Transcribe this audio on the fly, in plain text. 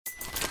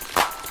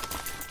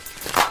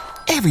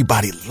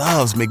Everybody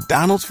loves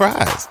McDonald's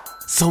fries.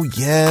 So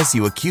yes,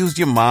 you accused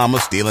your mom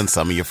of stealing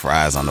some of your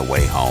fries on the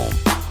way home.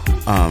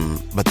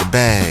 But the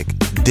bag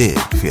did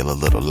feel a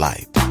little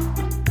light.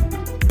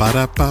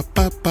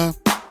 Ba-da-ba-ba-ba.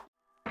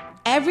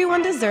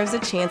 Everyone deserves a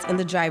chance in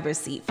the driver's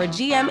seat. For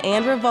GM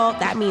and Revolt,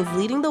 that means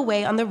leading the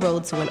way on the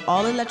road to an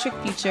all-electric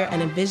future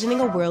and envisioning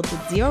a world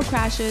with zero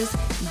crashes,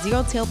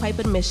 zero tailpipe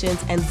emissions,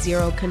 and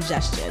zero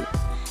congestion.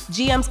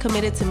 GM's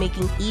committed to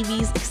making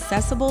EVs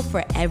accessible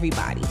for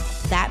everybody.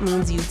 That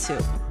means you too.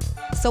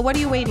 So what are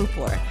you waiting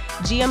for?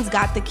 GM's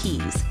got the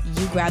keys.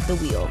 You grab the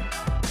wheel.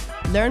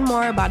 Learn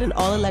more about an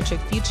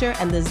all-electric future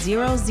and the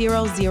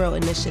 000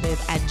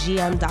 initiative at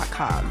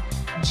gm.com.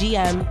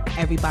 GM,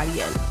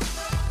 everybody in.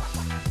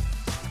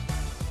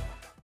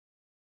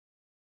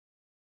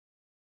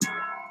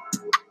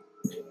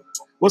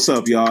 What's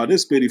up, y'all?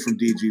 This is Biddy from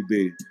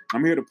DGB.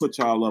 I'm here to put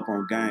y'all up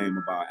on game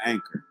about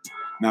Anchor.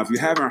 Now, if you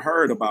haven't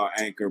heard about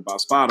Anchor, about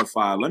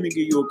Spotify, let me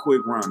give you a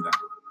quick rundown.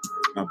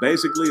 Now,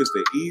 basically, it's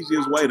the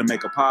easiest way to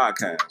make a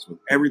podcast with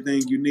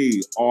everything you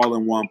need all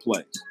in one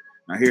place.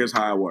 Now, here's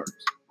how it works.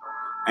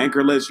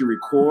 Anchor lets you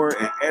record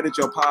and edit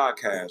your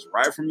podcast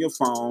right from your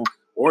phone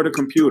or the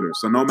computer.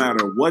 So no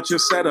matter what your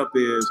setup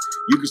is,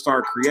 you can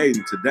start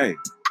creating today.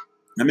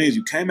 That means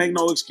you can't make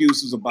no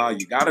excuses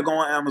about you got to go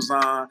on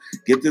Amazon,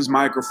 get this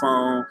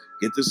microphone,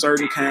 get this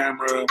certain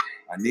camera,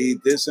 I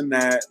need this and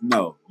that.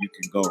 No, you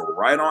can go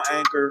right on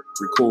Anchor,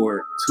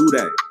 record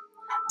today.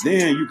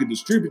 Then you can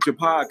distribute your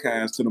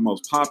podcast to the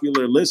most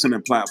popular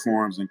listening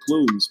platforms,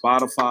 including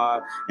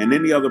Spotify and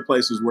any other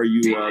places where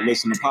you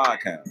listen to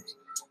podcasts.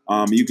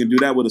 You can do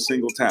that with a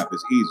single tap.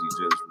 It's easy.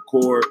 Just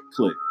record,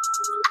 click.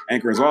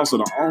 Anchor is also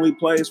the only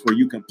place where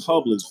you can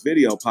publish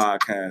video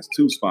podcasts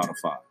to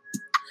Spotify.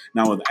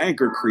 Now, with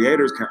Anchor,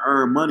 creators can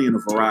earn money in a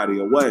variety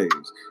of ways,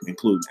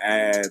 including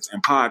ads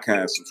and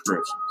podcast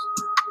subscriptions.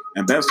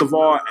 And best of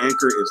all,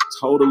 Anchor is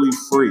totally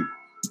free.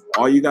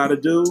 All you got to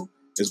do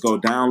is go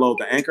download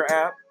the Anchor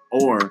app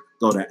or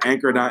go to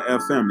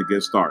anchor.fm to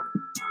get started.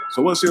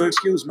 So what's your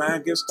excuse,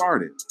 man? Get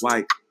started.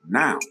 Like,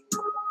 now.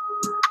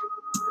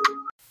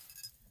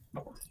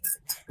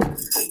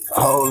 A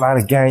whole lot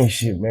of gang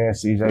shit, man.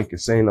 CJ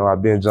Kasino.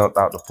 I've been jumped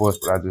out the Porch,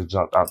 but I just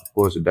jumped out the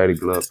Porch with Dirty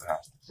Glove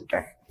House.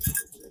 Gang.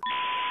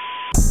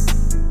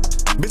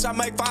 Bitch, I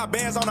make 5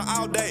 bands on the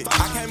all day.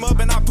 I came up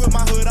and I put my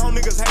hood on.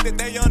 Niggas hate that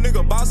they young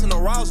nigga boss in the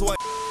Ross way.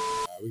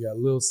 We got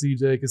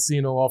LilCj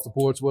Kasino off the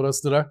porch with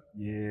us today.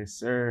 Yes,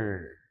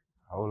 sir.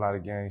 A whole lot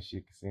of gang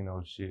shit,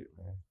 casino shit,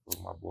 man.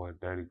 With my boy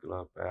Dirty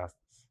Glove Bastards.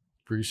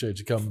 Appreciate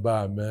you coming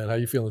by, man. How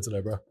you feeling today,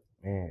 bro?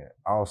 Man,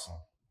 awesome.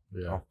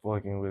 Yeah. I'm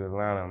fucking with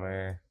Atlanta,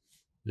 man.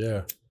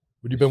 Yeah.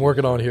 What you been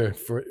working on here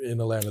in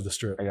Atlanta, the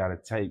Strip? I got a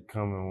tape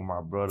coming with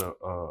my brother,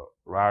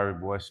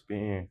 Ryrie Boy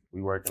Spin.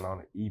 We working on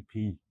an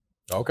EP.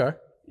 Okay.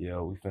 Yeah,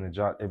 we finna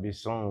drop that bitch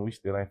soon. We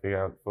still ain't figured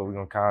out what we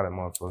gonna call that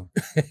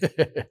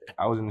motherfucker.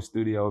 I was in the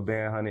studio with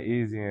Band 100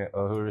 Easy and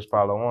Hood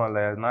Paulo 1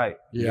 last night.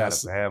 Yeah. We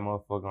got a bad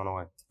motherfucker on the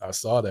way. I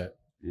saw that.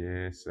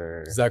 Yes,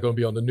 sir. Is that gonna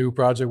be on the new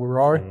project with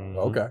Rory? Mm-hmm.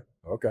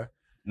 Okay.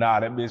 Nah,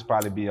 that bitch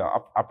probably be,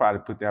 I'll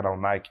probably put that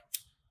on Nike.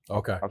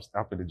 Okay.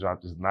 I'm finna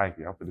drop this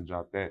Nike. I'm finna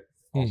drop that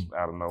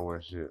out of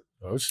nowhere shit.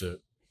 Oh,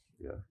 shit.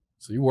 Yeah.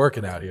 So you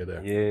working out here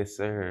then? Yes,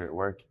 sir.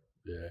 Working.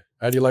 Yeah.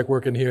 How do you like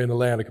working here in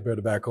Atlanta compared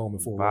to back home in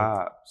Fort Worth?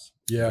 Vibes.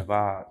 Yeah. The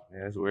vibe.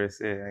 Yeah, that's where it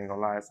said. I ain't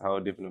gonna lie, it's a whole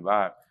different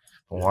vibe.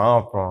 From where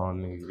I'm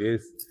from, nigga,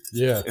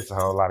 it's a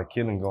whole lot of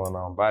killing going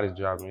on. Bodies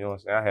dropping, you know what I'm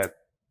saying? I had to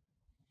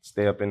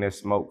stay up in that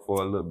smoke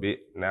for a little bit.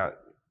 Now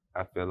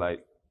I feel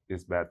like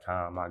it's about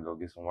time I go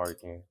get some work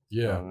in.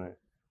 Yeah. You know what I mean?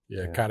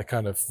 Yeah,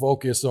 kind of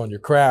focus on your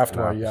craft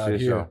while you're out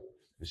here.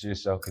 The shit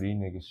show, cause these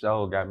niggas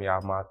show got me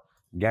off my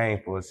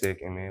game for a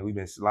second, man. We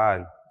been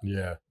sliding.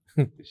 Yeah.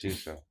 The shit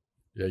show.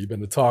 Yeah, you've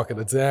been the talk of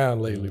the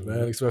town lately,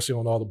 man, especially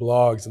on all the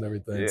blogs and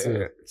everything,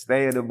 too.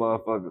 Stay at the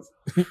motherfuckers.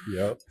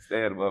 Yep.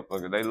 Stay at the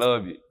motherfuckers. They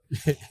love you.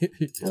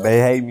 Yep. They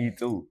hate me,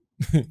 too.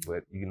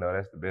 But, you know,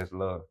 that's the best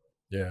love.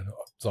 Yeah,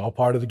 it's all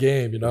part of the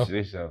game, you know?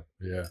 The shit show.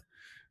 Yeah.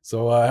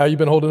 So how you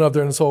been holding up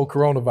during this whole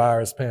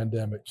coronavirus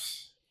pandemic?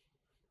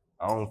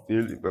 I don't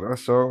feel it, but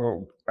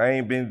I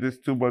ain't been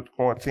just too much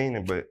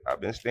quarantining, but I've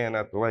been staying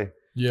out the way.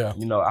 Yeah.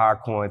 You know, our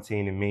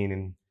quarantining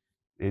meaning,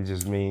 it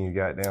just means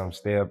goddamn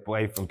stay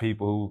away from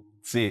people who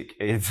sick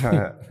every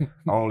time.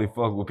 Only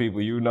fuck with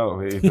people you know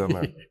every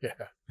time. Yeah,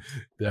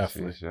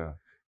 definitely. Sure.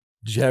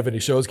 Did you have any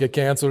shows get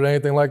canceled or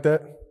anything like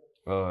that?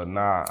 Nah,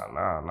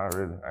 not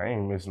really. I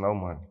ain't missing no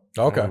money.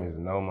 Okay. I ain't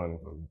missing no money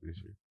for this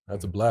shit.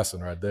 That's a blessing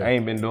right there. I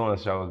ain't been doing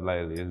shows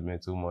lately. It's been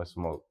too much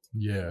smoke.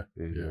 Yeah.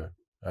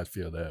 I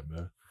feel that,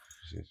 man.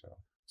 Shit,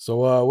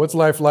 so what's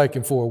life like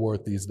in Fort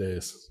Worth these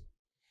days?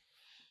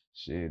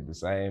 Shit, the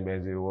same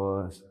as it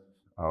was.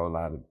 A whole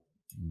lot of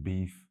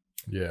beef.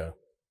 Yeah.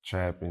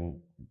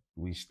 Trapping.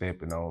 We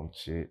stepping on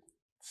shit.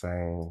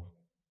 Same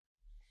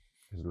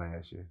as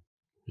last year.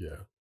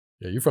 Yeah.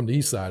 Yeah, you're from the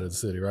east side of the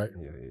city, right?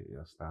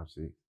 Yeah. Stop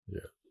sick.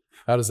 Yeah.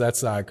 How does that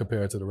side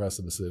compare to the rest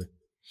of the city?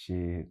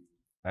 Shit,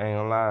 I ain't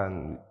gonna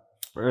lie.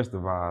 First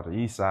of all, the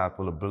east side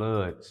full of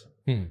bloods.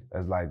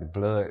 That's like the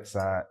blood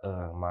side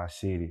of my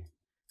city.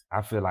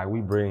 I feel like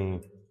we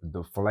bring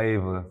the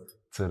flavor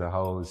to the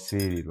whole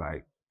city,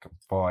 like as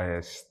far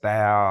as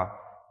style,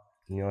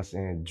 you know what I'm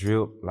saying,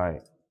 drip,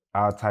 like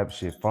all type of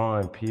shit,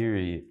 fun,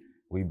 period.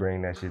 We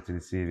bring that shit to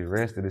the city. The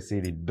rest of the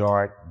city,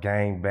 dark,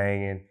 gang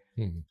banging,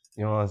 you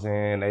know what I'm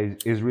saying?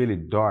 It's really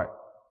dark,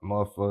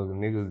 motherfuckers,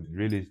 niggas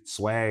really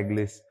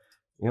swagless,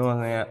 you know what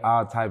I'm saying?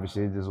 All type of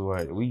shit just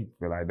where we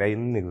feel like they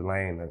niggas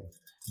lame.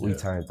 We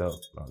turned up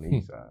on the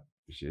east side.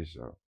 Shit,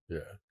 so. Yeah.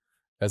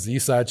 Has the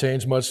east side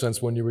changed much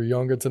since when you were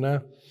younger to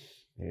now?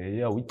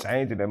 Yeah, we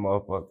changed that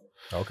motherfucker.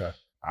 Okay.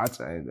 I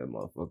changed that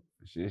motherfucker.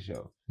 Shit,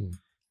 show.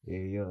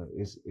 Yeah,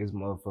 it's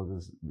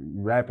motherfuckers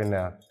rapping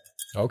now.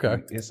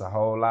 Okay. It's a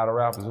whole lot of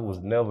rappers who was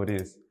never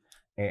this.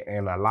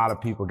 And a lot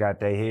of people got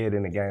their head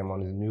in the game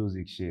on this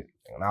music shit.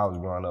 When I was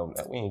growing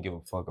up, we ain't give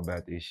a fuck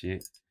about this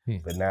shit.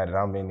 But now that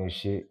I'm in this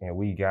shit and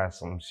we got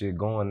some shit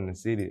going in the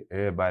city,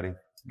 everybody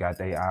got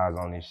their eyes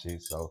on this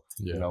shit. So,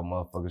 you know,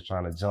 motherfuckers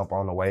trying to jump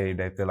on the wave,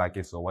 they feel like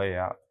it's a way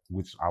out,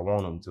 which I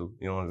want them to,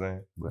 you know what I'm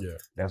saying? But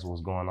that's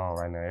what's going on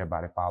right now.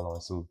 Everybody following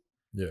suit.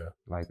 Yeah.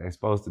 Like they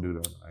supposed to do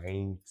though. I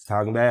ain't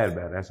talking bad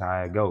about it. That's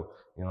how it go.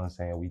 You know what I'm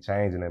saying? We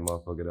changing that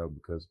motherfucker up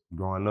because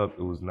growing up,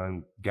 it was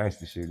nothing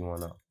gangster shit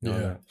going on. You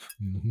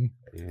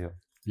know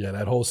Yeah,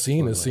 that whole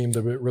scene has seemed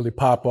to really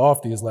pop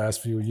off these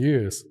last few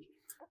years.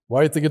 Why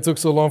do you think it took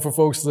so long for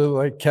folks to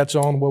like catch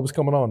on what was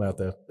coming on out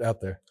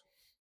there?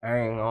 I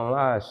ain't gonna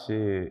lie,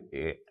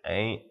 shit. I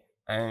ain't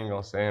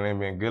gonna say it ain't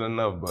been good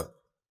enough, but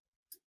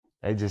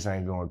they just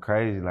ain't going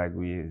crazy like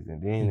we is.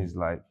 And then it's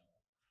like,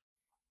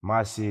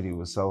 my city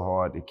was so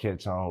hard to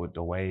catch on with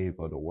the wave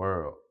of the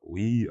world.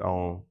 We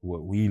own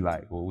what we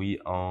like, what we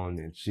own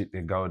and shit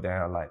that go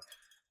down. Like,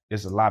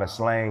 it's a lot of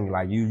slang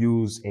like you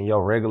use in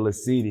your regular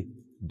city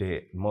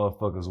that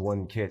motherfuckers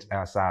wouldn't catch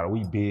outside.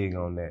 We big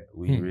on that.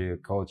 We real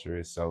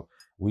culturists, so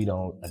we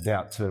don't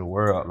adapt to the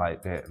world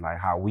like that, like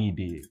how we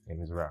did in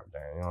this rap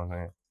game, you know what I'm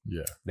saying?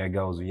 Yeah. That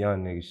goes with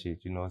young nigga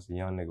shit, you know, it's a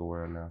young nigga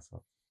world now,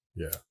 so.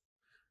 Yeah,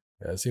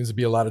 it seems to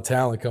be a lot of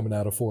talent coming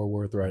out of Fort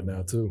Worth right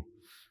now, too.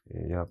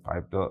 Yeah,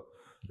 piped up.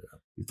 Yeah.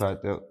 We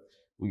piped up.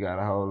 We got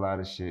a whole lot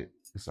of shit.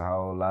 It's a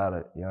whole lot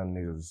of young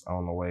niggas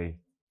on the way.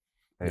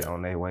 They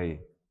on their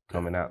way,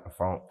 coming out the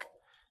funk.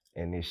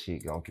 And this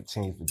shit gonna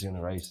continue for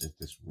generations.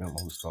 Just remember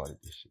who started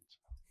this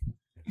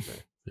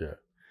shit. Yeah.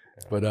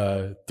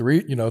 But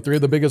three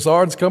of the biggest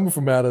artists coming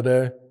from out of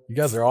there, you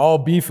guys are all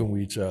beefing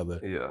with each other.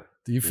 Yeah.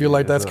 Do you feel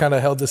like that's kind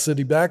of held the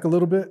city back a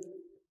little bit?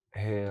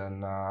 Hell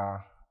nah,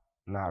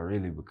 not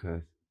really,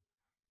 because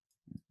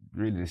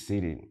really the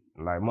city,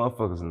 like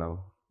motherfuckers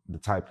know the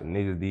type of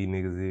niggas these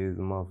niggas is,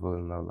 the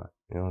motherfuckers know, like,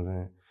 you know what I'm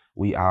saying?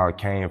 We all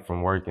came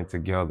from working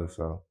together,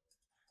 so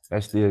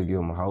that still give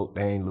them hope.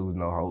 They ain't lose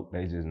no hope.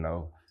 They just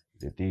know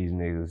that these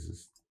niggas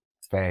is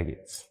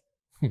faggots.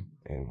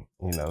 And,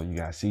 you know, you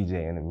got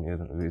CJ in the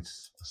middle, which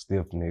is a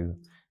stiff nigga.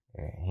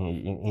 And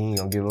he ain't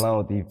gonna get along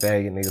with these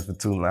faggot niggas for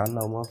too long. I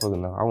know motherfuckers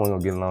know. I wasn't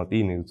gonna get along with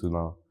these niggas too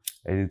long.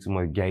 They do too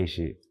much gay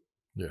shit.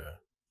 Yeah.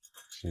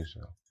 Shit,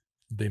 so.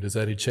 Think there's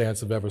any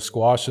chance of ever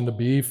squashing the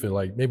beef and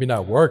like maybe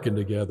not working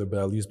together, but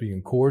at least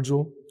being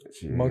cordial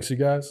amongst you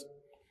guys?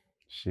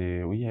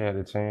 Shit, we had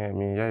a chance.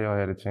 Me and Yayo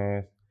had a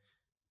chance.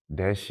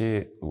 That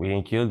shit, we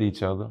ain't killed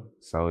each other,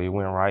 so it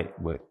went right.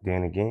 But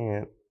then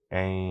again,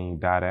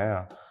 ain't die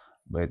down.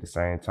 But at the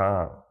same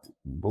time,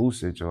 Boo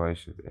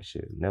situation, that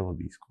shit never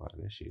be squad.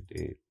 That shit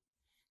dead.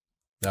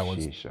 That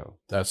one's shit show.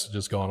 That's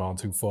just gone on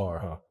too far,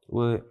 huh?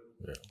 What?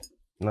 Yeah.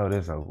 No,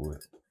 that's over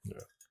with. Yeah.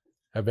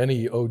 Have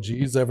any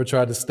OGs ever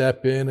tried to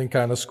step in and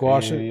kind of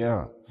squash it?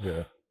 Yeah.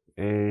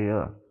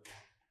 Yeah.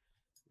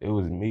 It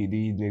was me,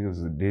 these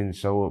niggas that didn't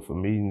show up for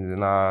meetings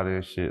and all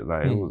that shit.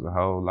 Like, it was a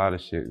whole lot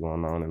of shit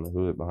going on in the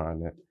hood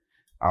behind that.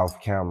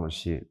 Off camera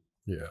shit.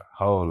 Yeah.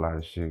 Whole lot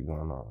of shit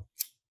going on.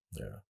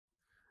 Yeah.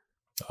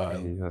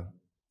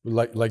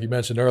 Like you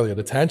mentioned earlier,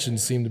 the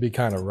tensions seem to be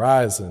kind of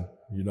rising,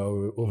 you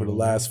know, over the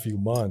last few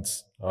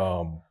months.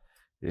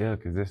 Yeah,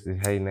 because that's the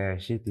hating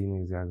ass shit these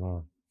niggas got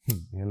going,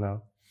 you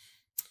know?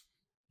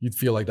 You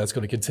feel like that's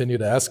going to continue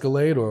to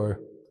escalate, or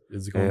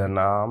is it going to... Yeah,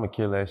 nah, I'm going to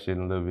kill that shit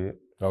in a little bit.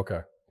 Okay.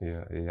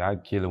 Yeah,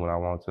 I'd kill it when I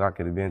want to. I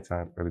could have been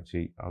time for the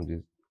cheat. I'm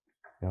just,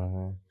 you know what I'm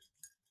saying?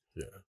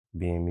 Yeah.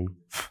 Being me.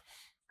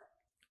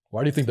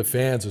 Why do you think the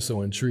fans are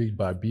so intrigued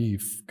by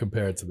beef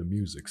compared to the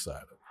music side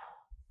of it?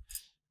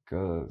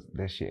 Cause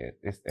that shit,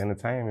 it's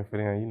entertainment for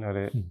them. You know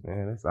that,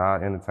 man. It's all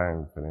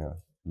entertainment for them.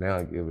 They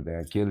don't give a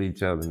damn. Kill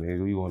each other,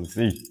 nigga. We want to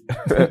see.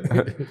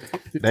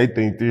 They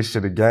think this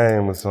shit a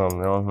game or something.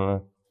 You know what I'm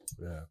saying?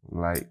 Yeah.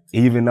 Like,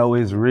 even though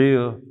it's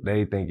real,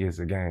 they think it's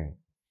a game.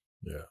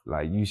 Yeah.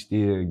 Like, you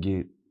still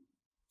get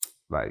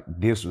like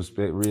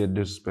real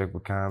disrespectful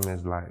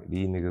comments. Like,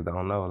 these niggas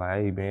don't know. Like,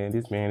 hey man,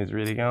 this man is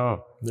really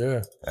gone.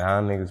 Yeah. And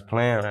our niggas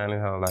playing around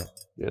this hoe. Like,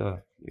 yeah,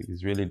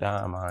 niggas really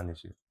dying behind this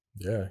shit.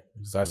 Yeah,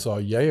 because I saw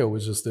Yayo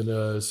was just in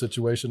a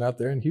situation out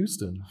there in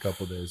Houston a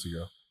couple of days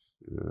ago.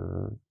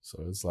 Yeah.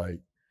 So it's like,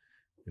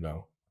 you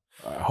know,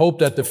 I hope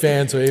that the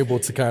fans are able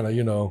to kind of,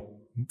 you know,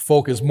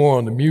 focus more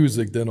on the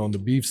music than on the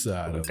beef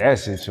side of that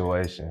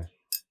situation.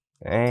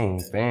 They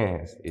ain't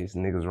fans. It's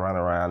niggas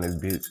running around this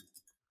bitch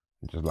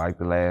Just like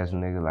the last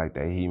nigga, like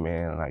that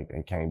He-Man, like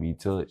they can't be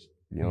touched.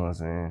 You know what I'm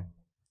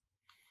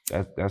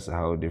saying? That's a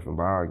whole different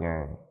ball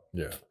game.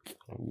 Yeah.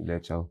 You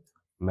let your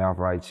mouth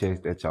write checks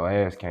that your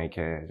ass can't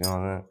cash. You know what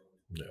I'm saying?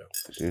 Yeah.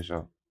 Shit,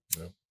 sure.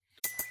 Yeah.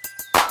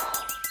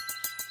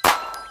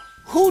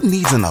 Who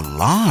needs an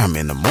alarm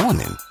in the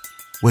morning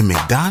when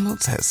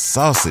McDonald's has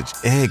sausage,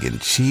 egg, and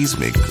cheese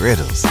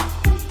McGriddles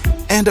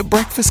and a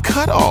breakfast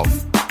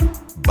cutoff?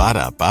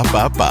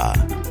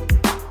 Ba-da-ba-ba-ba.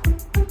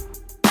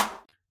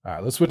 All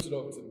right, let's switch it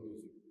over to the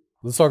music.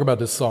 Let's talk about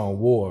this song,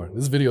 War.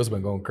 This video's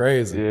been going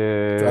crazy.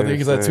 Yeah. I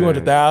think it's at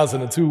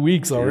 200,000 in 2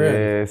 weeks already.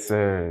 Yeah,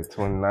 sir.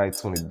 20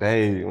 nights, 20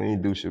 days. We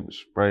ain't do shit but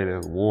spray.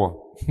 That's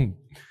war.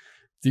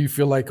 Do you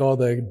feel like all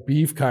the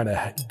beef kind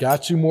of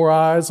got you more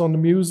eyes on the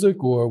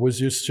music, or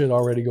was your shit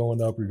already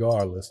going up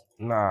regardless?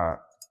 Nah,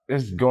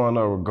 it's going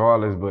up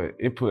regardless, but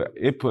it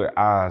put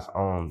eyes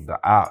on the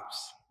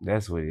ops.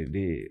 That's what it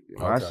did.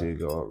 My shit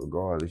go up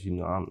regardless. You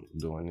know, I'm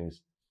doing this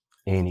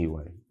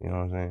anyway. You know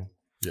what I'm saying?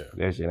 Yeah.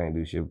 That shit ain't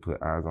do shit but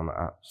put eyes on the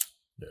ops.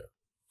 Yeah.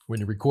 When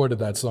you recorded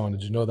that song,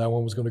 did you know that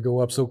one was going to go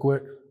up so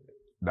quick?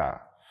 Nah.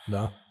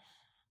 No?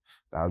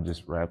 I was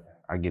just rapping.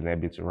 I get in that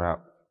bitch a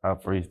rap. I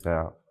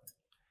freestyle.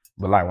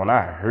 But like when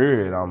I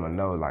heard it, I'ma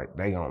know like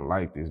they gonna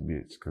like this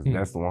bitch because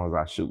that's the ones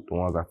I shoot, the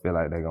ones I feel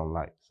like they gonna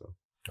like. So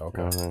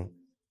okay. You know what I mean?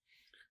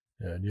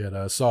 Yeah, and you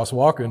had Sauce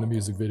Walker in the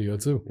music video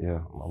too. Yeah,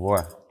 my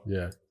boy.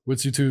 Yeah.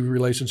 What's your two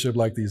relationship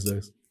like these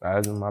days?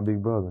 That's my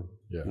big brother.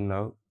 Yeah. You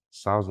know,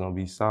 Sauce gonna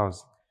be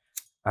Sauce.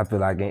 I feel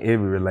like in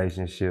every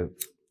relationship,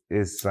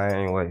 it's the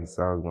same way.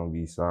 Sauce gonna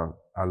be Sauce.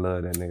 I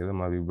love that nigga. That's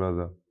my big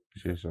brother.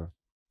 Shit, sure.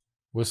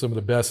 What's some of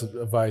the best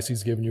advice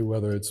he's given you,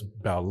 whether it's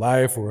about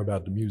life or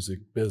about the music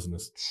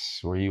business?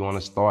 Where you want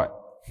to start?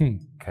 Cause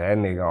that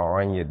nigga gonna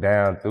run you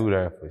down through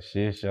there for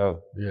shit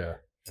show. Yeah.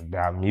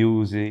 About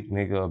music,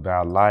 nigga,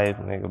 about life,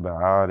 nigga,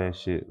 about all that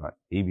shit. Like,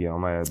 he be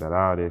on my ass about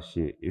all that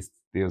shit. It's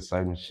still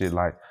certain shit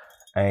like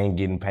I ain't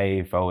getting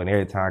paid for, and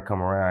every time I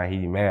come around,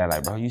 he mad.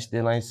 Like, bro, you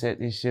still ain't set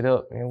this shit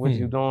up, man. What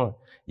you doing?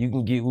 You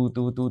can get woo.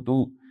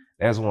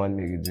 That's one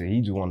nigga,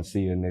 he just want to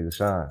see a nigga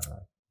shine.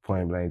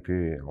 Point blank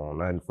period. I want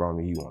nothing from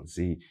me. He want to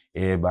see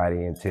everybody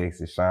in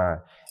Texas shine.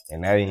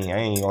 And that I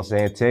ain't gonna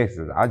say in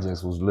Texas. I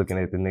just was looking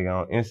at the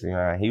nigga on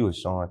Instagram. He was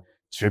showing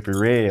Trippie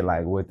Redd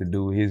like what to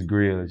do with his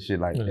grill and shit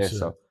like that. Shit.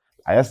 So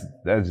that's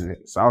just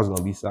it. Sauce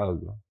gonna be Sauce,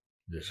 bro.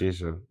 Yeah. Shit,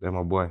 sure. That's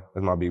my boy.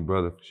 That's my big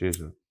brother. Shit,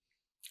 sure.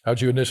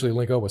 How'd you initially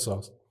link up with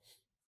Sauce?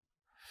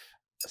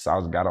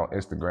 Sauce got on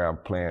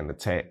Instagram playing the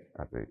tag,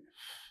 I think.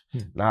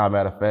 Nah,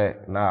 matter of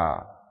fact,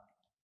 nah.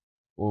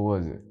 What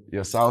was it?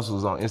 Yeah, Sauce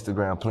was on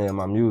Instagram playing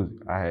my music.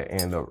 I had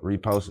ended up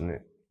reposting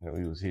it, and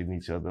we was hitting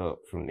each other up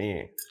from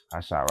then. I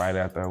shot right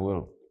out there with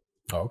him.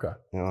 Oh, okay.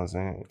 You know what I'm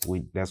saying?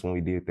 That's when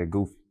we did that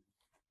goofy.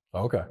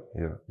 Okay.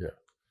 Yeah. Yeah.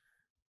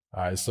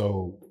 All right,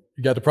 so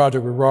you got the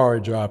project with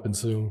Rory dropping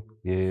soon.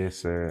 Yes,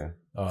 sir.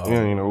 We don't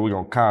even know what we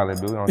gonna call it,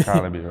 but we gonna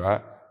call it,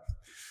 right?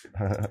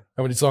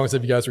 How many songs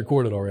have you guys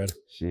recorded already?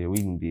 Shit, we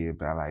can be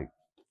about like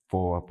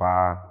 4 or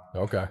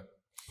 5. Okay.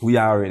 We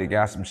already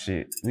got some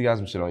shit. We got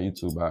some shit on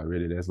YouTube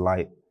already that's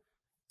light.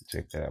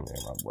 Check that,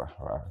 man, my boy.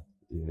 All right.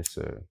 Yes,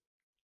 sir.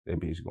 That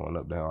bitch going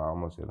up there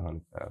almost at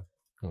 100,000.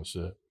 Oh,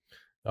 shit.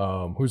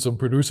 Who's some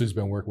producers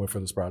been working with for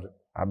this project?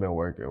 I've been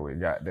working with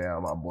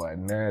goddamn my boy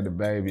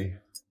DGB.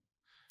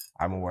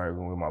 I've been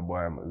working with my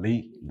boy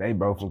Malik. They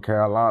both from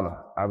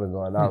Carolina. I've been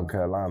going out in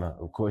Carolina.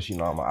 Of course, you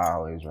know I'm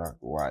always rock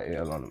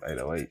YL on them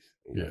 808s.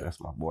 Yeah,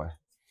 that's my boy.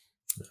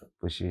 Yeah.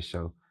 For shit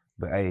show.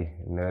 But hey,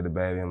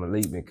 DGB and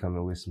Malik been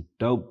coming with some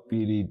dope.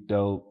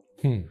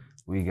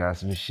 We got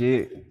some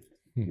shit.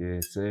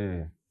 Yes,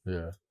 sir.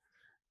 Yeah.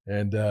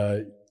 And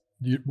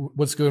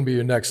what's going to be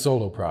your next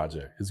solo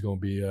project? Is it going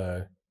to be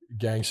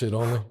gang shit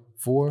only?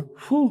 4?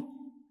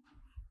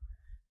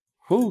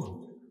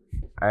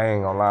 I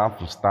ain't gonna lie, I'm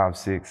from Stop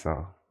 6,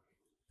 so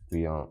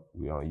we don't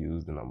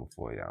use the number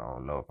 4. Y'all I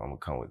don't know if I'm gonna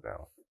come with that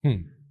one. You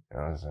know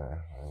what I'm saying?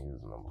 I don't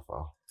use the number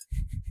 4.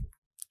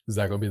 Is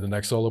that gonna be the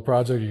next solo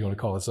project, or are you gonna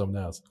call it something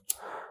else?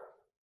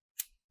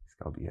 It's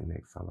gonna be a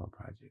next solo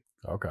project.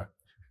 Okay.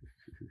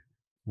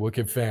 What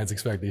can fans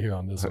expect to hear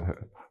on this one?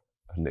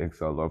 A next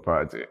solo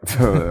project.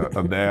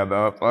 A damn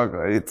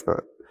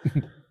motherfucker.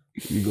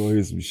 You gonna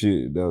hear some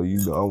shit though. You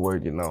know I'm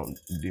working on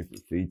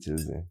different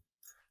features and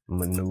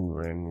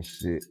maneuvering and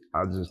shit.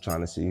 I'm just trying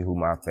to see who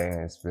my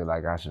fans feel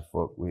like I should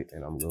fuck with,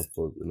 and I'm gonna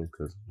fuck with them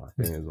because my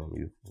fans want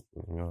me to fuck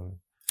with them, you know?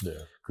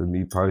 Yeah. Cause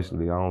me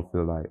personally, I don't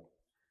feel like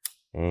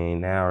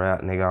ain't now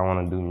rap nigga I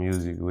wanna do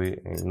music with,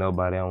 ain't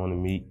nobody I wanna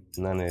meet,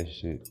 none of that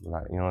shit.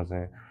 Like, you know what I'm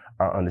saying?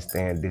 I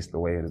understand this the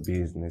way of the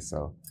business,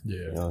 so yeah.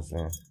 You know what I'm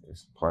saying?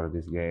 It's part of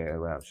this gay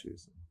rap shit.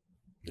 So,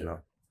 you know.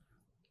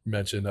 You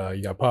mentioned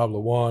you got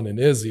Pablo Juan and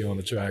Izzy on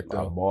the track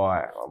though. My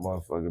boy, my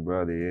motherfucking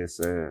brother, yes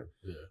sir.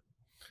 Yeah.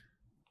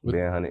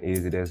 Ben Hunter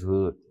Izzy, that's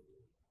hood.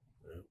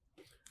 Yeah.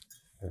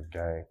 That's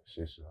gang,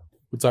 shit show.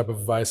 What type of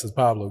advice has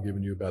Pablo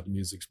given you about the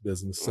music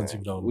business since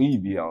you've known him? We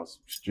be on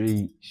some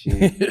street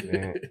shit,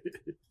 man.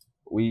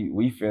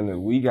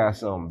 We got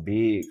something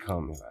big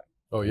coming. Like,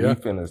 Oh yeah? We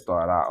finna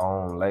start our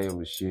own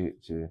label shit.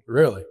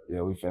 Really?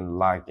 Yeah, we finna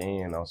lock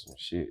in on some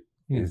shit.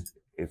 And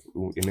it's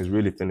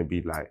really finna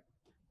be like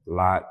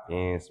locked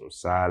in, some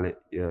solid.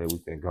 Yeah, we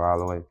finna go all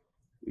the way.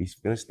 We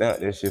finna stamp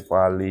that shit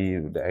before I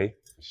leave today.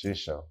 Shit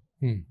show.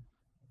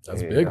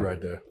 That's big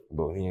right there.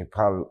 But we ain't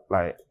probably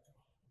like,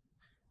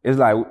 it's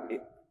like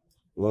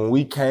when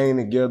we came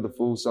together,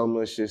 fool, so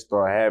much shit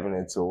started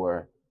happening to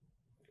where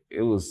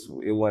it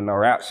wasn't no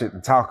rap shit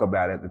to talk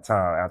about at the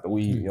time. After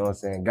we, you know what I'm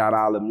saying, got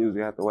all the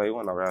music out the way, it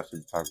wasn't no rap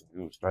shit to talk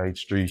about. It was straight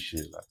street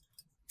shit, like,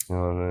 you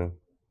know what I mean?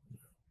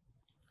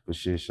 For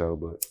shit show,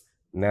 but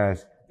now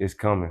it's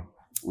coming.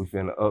 We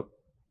finna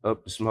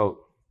up the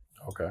smoke.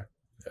 Okay,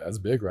 yeah, that's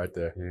big right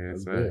there. Yeah,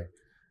 that's big.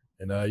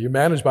 And you're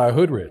managed by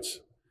Hood Rich.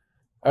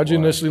 How'd you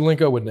initially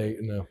link up with Nate?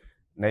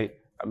 Nate,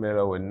 I met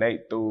up with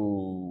Nate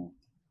through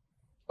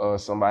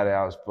somebody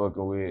I was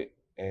fucking with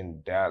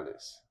in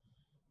Dallas.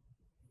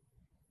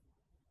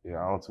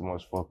 Yeah, I don't too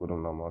much fuck with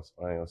him no more,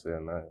 so I ain't gonna say a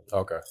name.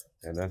 Okay.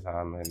 And that's how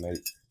I met Nate.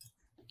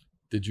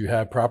 Did you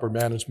have proper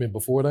management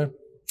before then?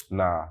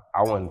 Nah,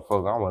 I wasn't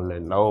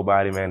let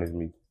nobody manage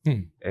me.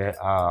 And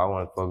I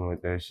wasn't fucking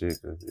with that shit,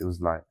 cause it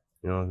was like,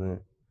 you know what I'm saying?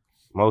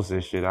 Most of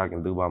this shit I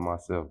can do by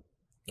myself.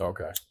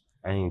 Okay.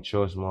 I ain't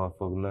trust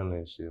motherfucker, none of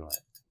that shit. Like,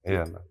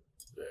 hell no.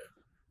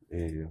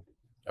 Yeah.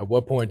 At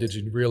what point did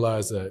you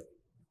realize that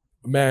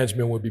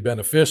management would be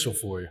beneficial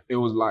for you? It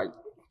was like,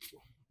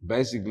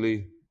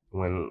 basically,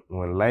 when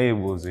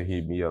labels would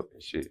hit me up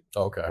and shit.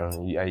 Okay.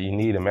 You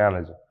need a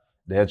manager.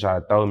 They'll try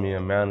to throw me a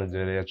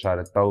manager. They'll try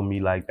to throw me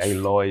like they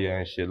lawyer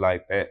and shit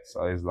like that.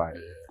 So it's like,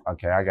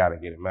 okay, I gotta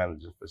get a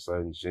manager for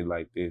certain shit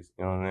like this.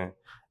 You know what I mean?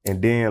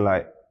 And then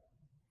like,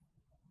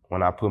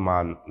 when I put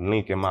my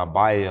link in my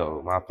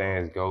bio, my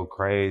fans go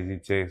crazy,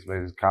 text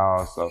messages,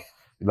 calls. So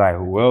like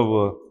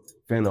whoever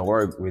finna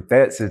work with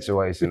that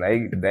situation,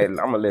 I'm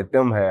gonna let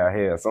them have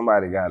hell.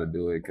 Somebody gotta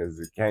do it, cause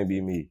it can't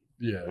be me.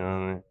 Yeah. You know what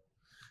I mean?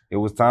 It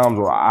was times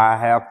where I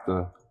have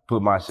to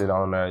put my shit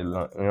on there, you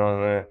know what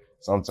I mean?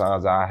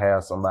 Sometimes I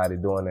have somebody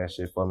doing that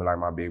shit for me, like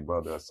my big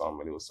brother or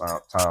something. It was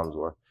times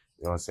where,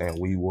 you know what I'm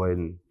saying, we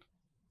wasn't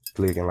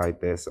clicking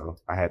like that, so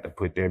I had to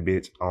put that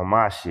bitch on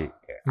my shit.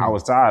 I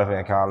was tired of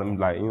it calling me,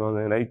 like, you know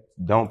what I'm saying,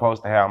 they don't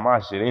supposed to have my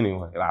shit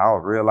anyway. Like, I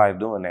was real life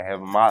doing that,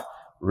 having my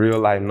real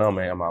life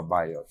number in my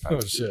bio. Oh,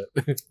 shit.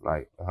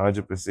 Like,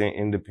 100%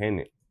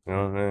 independent, you know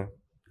what I'm saying?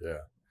 Yeah.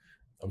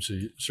 I'm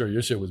sure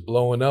your shit was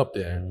blowing up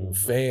there,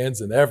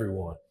 fans and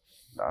everyone.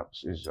 Nah,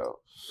 shit show.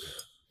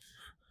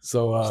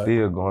 So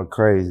still going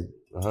crazy.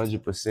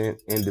 100%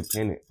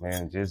 independent,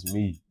 man. Just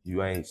me.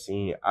 You ain't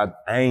seen. I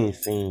ain't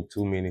seen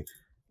too many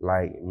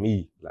like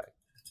me. Like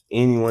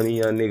any one of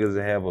y'all niggas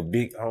that have a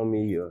big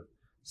homie or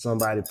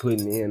somebody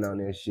putting in on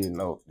that shit.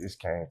 No, this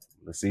came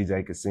from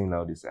LilCj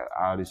Kasino.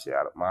 All this shit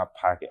out of my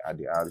pocket. I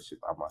did all this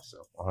shit by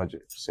myself.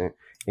 100%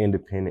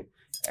 independent.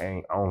 I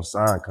ain't on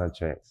sign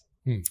contracts.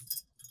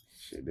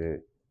 Shit,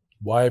 that.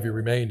 Why have you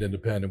remained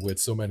independent with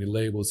so many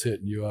labels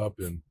hitting you up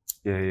and?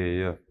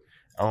 Yeah.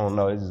 I don't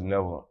know. It just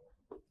never.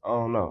 I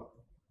don't know.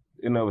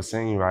 It never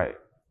seemed right.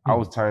 I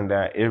was turning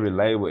down every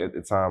label at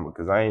the time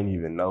because I ain't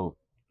even know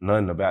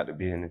nothing about the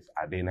business.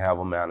 I didn't have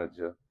a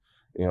manager.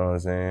 You know what I'm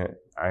saying?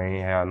 I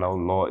ain't have no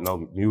lawyer,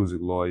 no music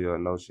lawyer,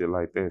 no shit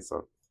like that.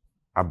 So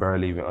I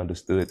barely even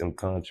understood them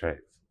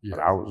contracts. Yeah.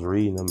 But I was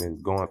reading them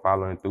and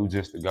following through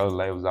just to go to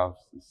labels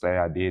office and say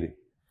I did it.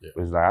 Yeah.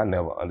 But it's like I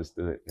never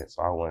understood that,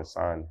 so I wasn't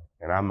signing.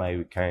 And I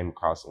maybe came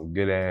across some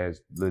good ass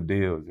little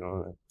deals, you know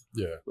what I mean?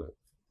 Yeah. But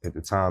at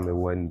the time, it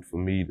wasn't for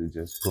me to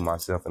just put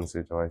myself in a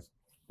situation.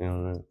 You know what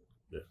I mean?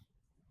 Yeah.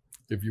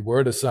 If you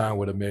were to sign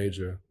with a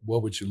major,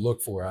 what would you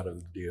look for out of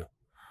the deal?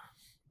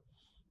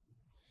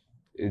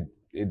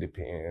 It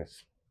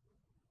depends.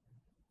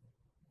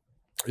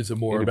 Is it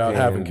more about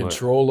having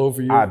control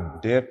over you? I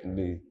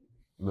definitely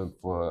look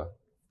for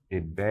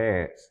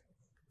advance.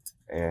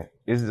 And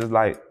it's just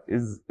like,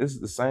 it's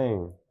the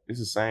same. It's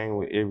the same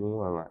with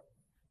everyone. Like,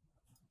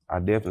 I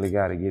definitely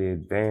got to get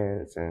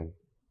advanced and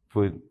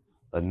put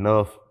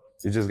enough.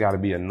 It just got to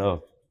be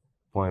enough,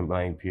 point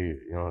blank,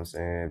 period. You know what I'm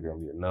saying? It's going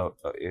to be enough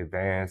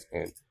advance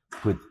and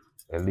put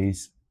at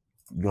least,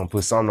 you're going to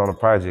put something on the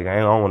project. I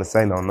don't want to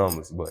say no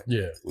numbers, but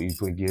yeah, we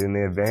get in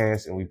the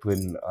advance and we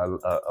putting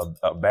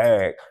a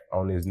bag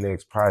on this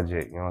next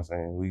project. You know what I'm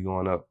saying? We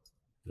going up.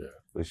 Yeah.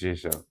 For shit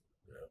show.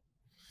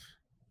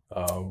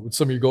 Yeah. What's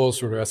some of your goals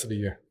for the rest of the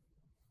year?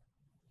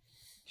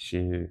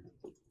 Shit,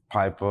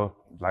 pipe up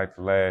like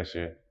the last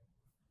year.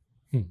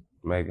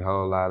 Make a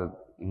whole lot of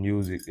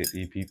music that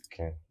these people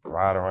can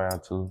ride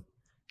around to.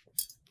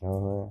 You know what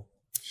I mean?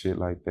 Shit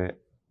like that.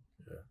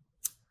 Yeah.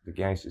 The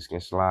gangsters can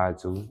slide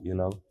to, you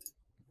know?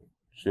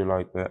 Shit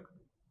like that.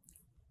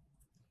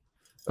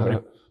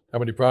 How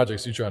many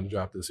projects you trying to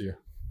drop this year?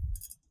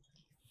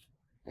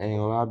 Ain't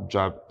gonna lie, I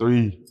dropped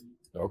 3.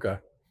 Okay.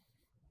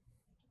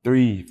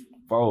 3,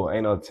 4,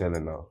 ain't no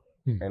telling though.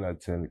 Ain't no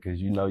telling, cause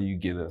you know you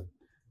get a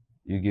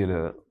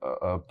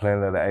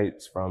Planet of the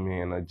Apes from me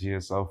and a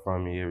GSO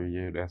from me every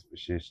year. That's for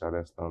shit show,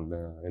 that's thumb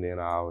down. And then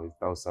I always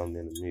throw something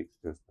in the mix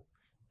just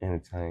to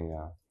entertain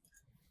y'all.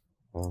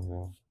 You know what I'm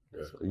saying?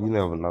 Yeah. So you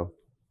never know.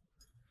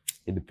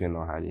 it depends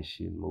on how this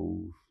shit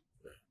move.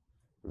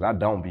 Cause I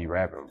don't be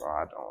rapping, bro.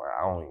 I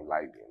don't even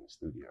like being in the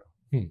studio.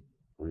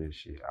 Real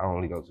shit. I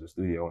only go to the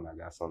studio when I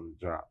got something to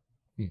drop.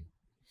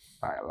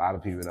 Like a lot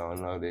of people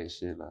don't know that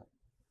shit. Like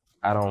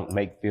I don't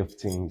make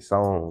 15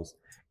 songs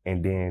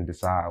and then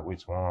decide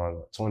which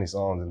ones, 20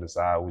 songs and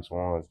decide which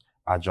ones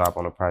I drop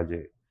on a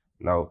project.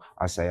 No,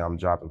 I say I'm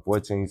dropping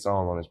 14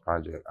 songs on this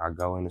project. I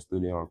go in the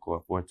studio and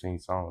record 14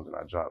 songs and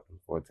I drop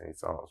 14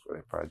 songs for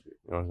that project.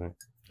 You know what I'm saying?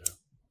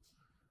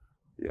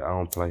 Yeah, I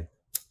don't play.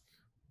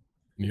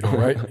 You don't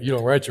write. You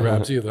don't write your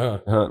raps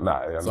either, huh?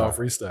 Nah, it's all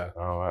freestyle.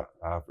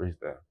 I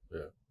freestyle.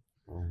 Yeah.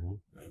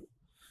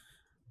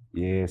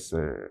 Yes,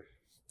 sir.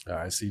 All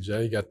right,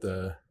 CJ, you got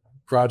the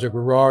project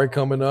with Rory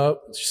coming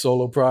up. It's your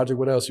solo project.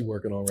 What else you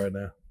working on right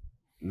now?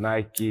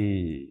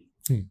 Nike.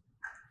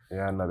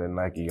 Yeah, I know that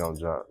Nike gonna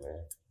drop,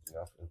 man.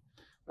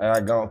 Like,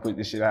 I gonna put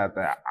this shit out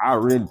there. I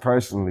really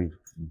personally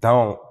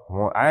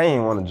I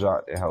ain't want to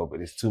drop that hoe, but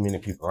there's too many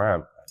people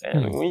around me.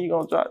 Damn, when you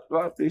gonna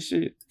drop this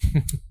shit?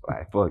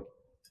 Like, fuck it.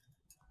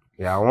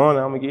 Yeah, I want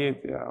it, I'm gonna give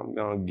it to y'all. I'm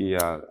gonna give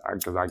y'all,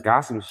 cause I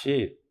got some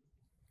shit.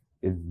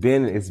 It's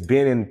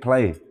been in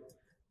play.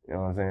 You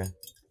know what I'm saying?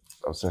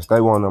 So since they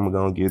want, I'm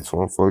gonna give it to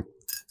them. Fuck.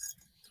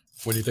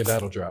 When do you think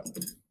that'll drop?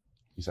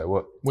 You say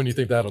what? When do you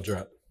think that'll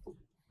drop?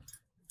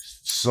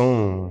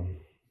 Soon.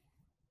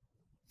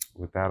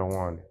 Without a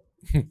warning.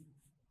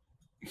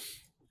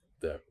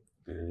 Yes,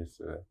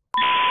 sir.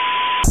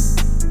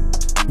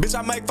 Bitch,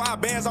 I make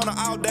 5 bands on the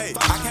all day.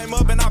 I came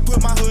up and I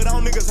put my hood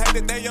on. Niggas hate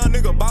that they young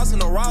nigga boss in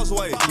the Ross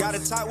way. Got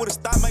it tight with a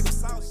stop, make a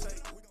sauce shake.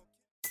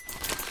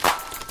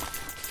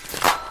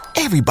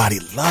 Everybody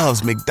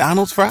loves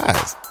McDonald's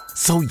fries.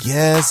 So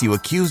yes, you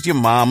accused your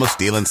mom of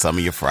stealing some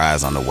of your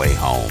fries on the way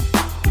home.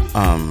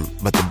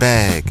 But the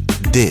bag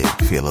did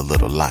feel a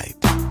little light.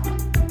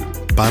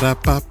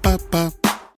 Ba-da-ba-ba-ba.